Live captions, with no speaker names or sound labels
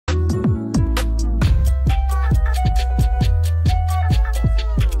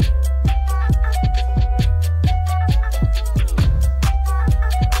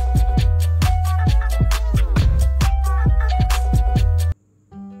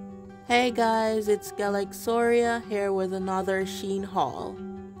Hey guys, it's Galaxoria here with another Shein haul.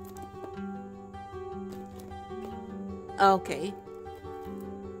 Okay.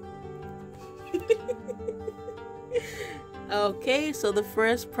 Okay, so the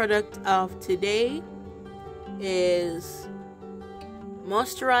first product of today is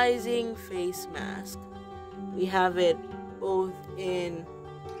moisturizing face mask. We have it both in,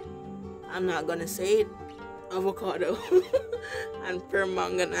 I'm not gonna say it, avocado and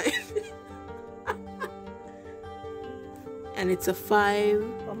permanganate. And it's a 5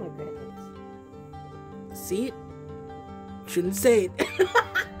 pomegranates. See it? Shouldn't say it. Say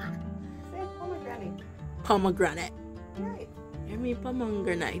pomegranate. Pomegranate. Right. Hear me,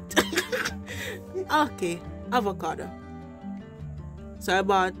 pomegranate. Okay, avocado. So I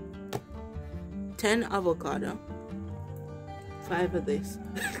bought 10 avocado, 5 of this.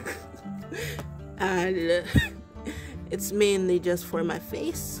 And it's mainly just for my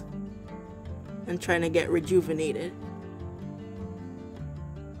face and trying to get rejuvenated.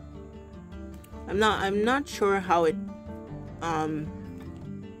 I'm not sure how it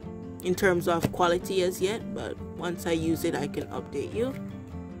in terms of quality as yet, but once I use it I can update you.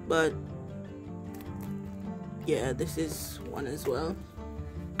 But yeah, this is one as well.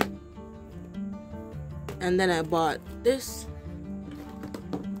 And then I bought this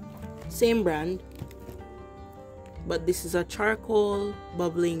same brand, but this is a charcoal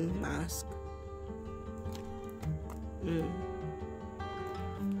bubbling mask.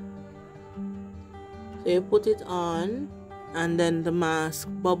 So you put it on and then the mask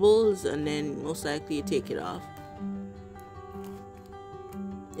bubbles and then most likely you take it off.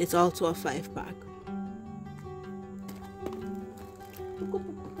 It's also a 5-pack.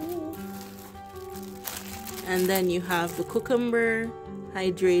 And then you have the cucumber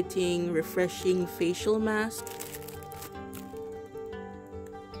hydrating refreshing facial mask.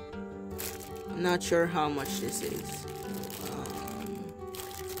 I'm not sure how much this is.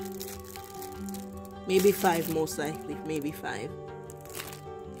 Maybe 5, most likely. Maybe 5.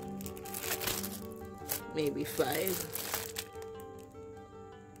 Maybe 5.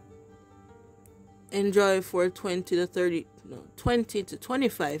 Enjoy for 20 to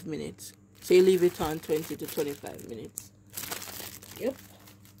 25 minutes. So you leave it on 20 to 25 minutes. Yep.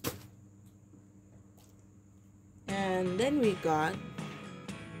 And then we got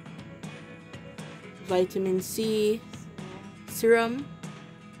vitamin C serum.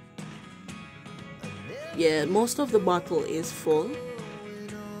 Yeah, most of the bottle is full.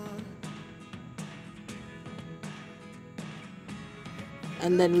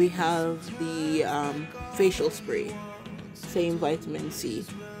 And then we have the facial spray. Same vitamin C.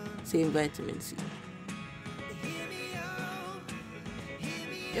 Same vitamin C.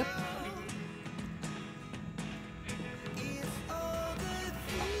 Yep.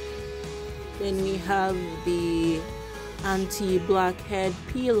 Then we have the anti-blackhead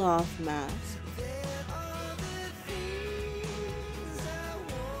peel-off mask.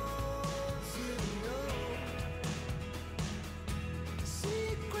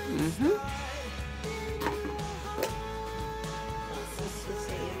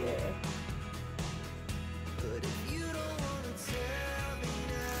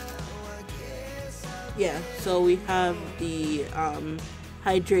 Yeah, so we have the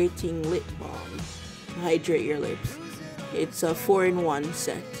hydrating lip balm to hydrate your lips. It's a 4-in-1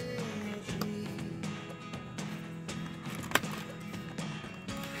 set.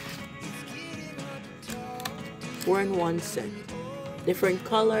 Four-in-one set. Different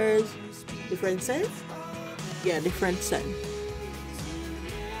colors, different scents. Yeah, different scent.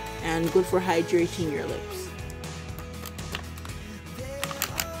 And good for hydrating your lips.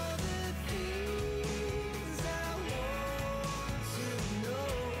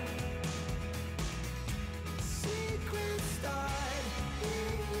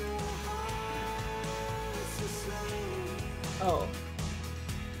 Oh,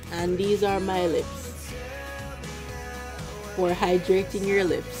 and these are my lips for hydrating your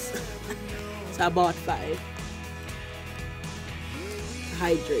lips. So I bought 5.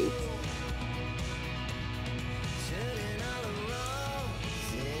 Hydrate.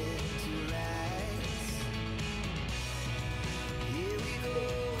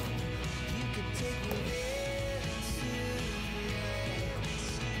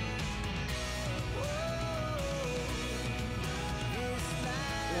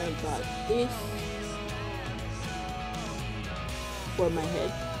 I got this for my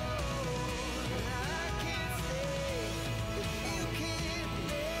head.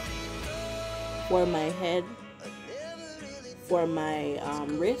 For my head, for my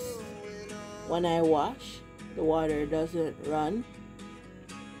wrist. When I wash, the water doesn't run.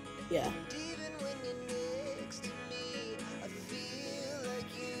 Yeah.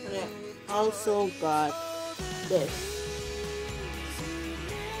 And I also got this.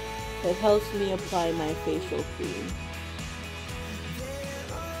 It helps me apply my facial cream.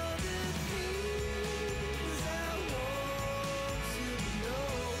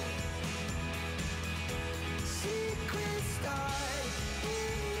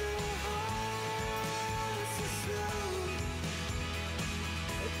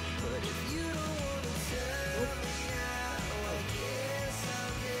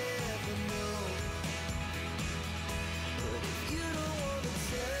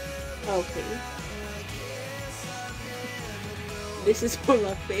 Okay. This is for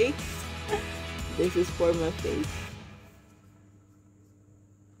my face. This is for my face.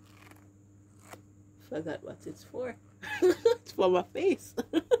 Forgot what it's for. It's for my face.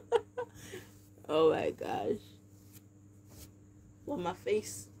 Oh my gosh. For my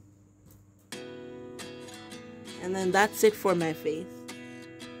face. And then that's it for my face.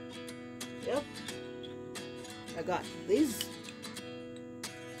 Yep. I got these.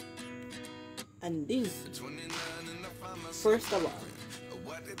 And these. First of all,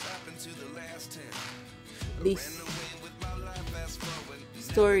 this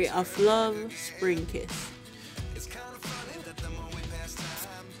Story of Love Spring Kiss.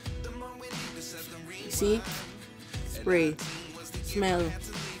 You see? Spray. Smell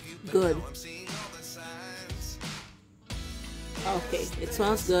good. Okay, it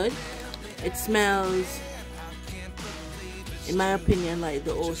smells good. It smells, in my opinion, like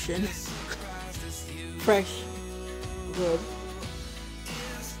the ocean. Fresh. Good.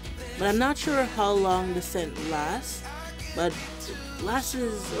 But I'm not sure how long the scent lasts. But it lasts,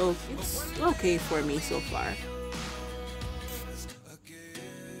 it's okay for me so far.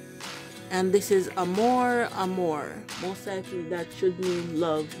 And this is Amour, Amour. Most likely that should mean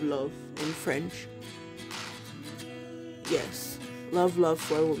love, love in French. Yes, love, love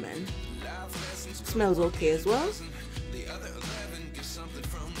for a woman. Smells okay as well.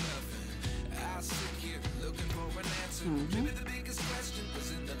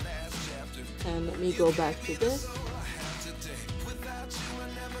 And let me go back to this.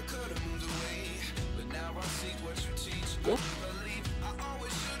 Yep.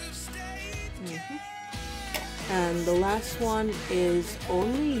 And the last one is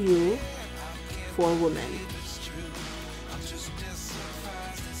Only You for Women.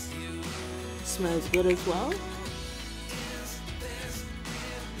 Smells good as well.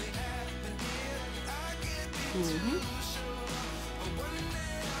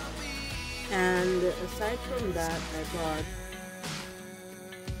 And aside from that, I got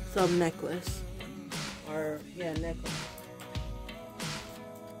some necklace. Necklace.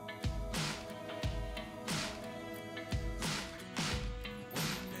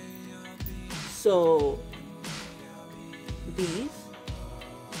 So these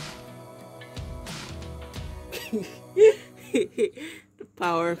the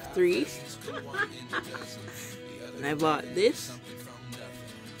power of 3. And I bought this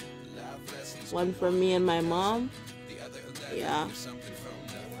one for me and my mom. Yeah.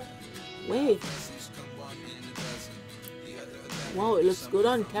 Wait. Wow, it looks good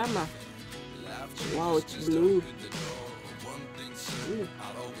on camera. Wow, it's blue. Ooh.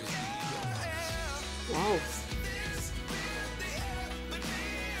 Wow.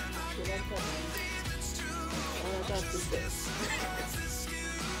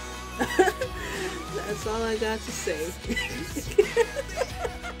 That's all I got to say.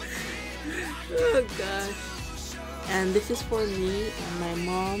 Oh gosh. And this is for me and my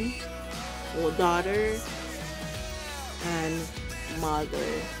mom, or daughter, and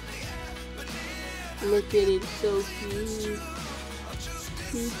mother. Look at it, so cute.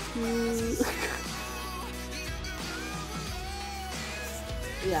 Cute.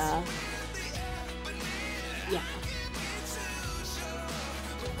 Yeah.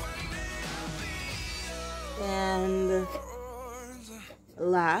 And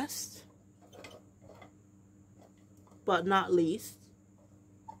last but not least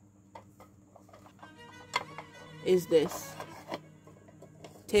is this.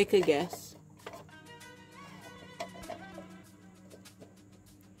 Take a guess.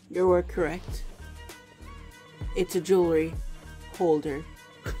 You were correct. It's a jewelry holder.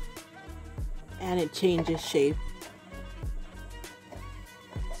 And it changes shape.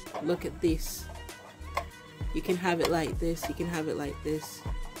 Look at this. You can have it like this, you can have it like this,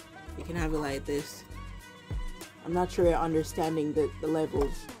 you can have it like this. I'm not sure you're understanding the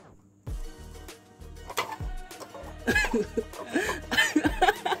levels.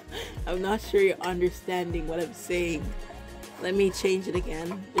 I'm not sure you're understanding what I'm saying. Let me change it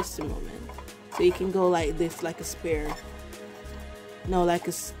again, just a moment. So you can go like this, like a spear. No, like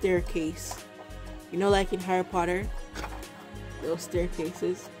a staircase. You know, like in Harry Potter, those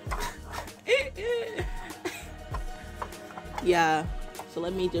staircases. Yeah, so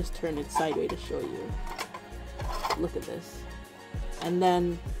let me just turn it sideways to show you. Look at this. And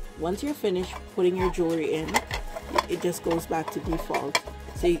then once you're finished putting your jewelry in, it just goes back to default.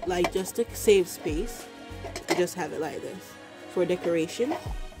 So you, like, just to save space, you just have it like this. For decoration,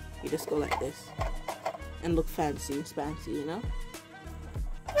 you just go like this and look fancy, spancy, you know.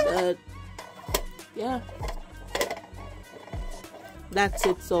 But yeah, that's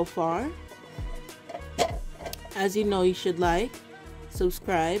it so far. As you know, you should like,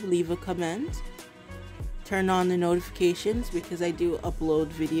 subscribe, leave a comment, turn on the notifications because I do upload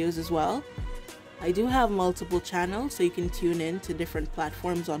videos as well. I do have multiple channels, so you can tune in to different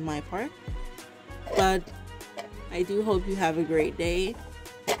platforms on my part. But I do hope you have a great day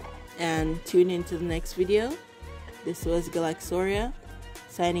and tune in to the next video. This was Galaxoria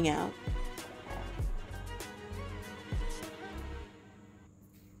signing out.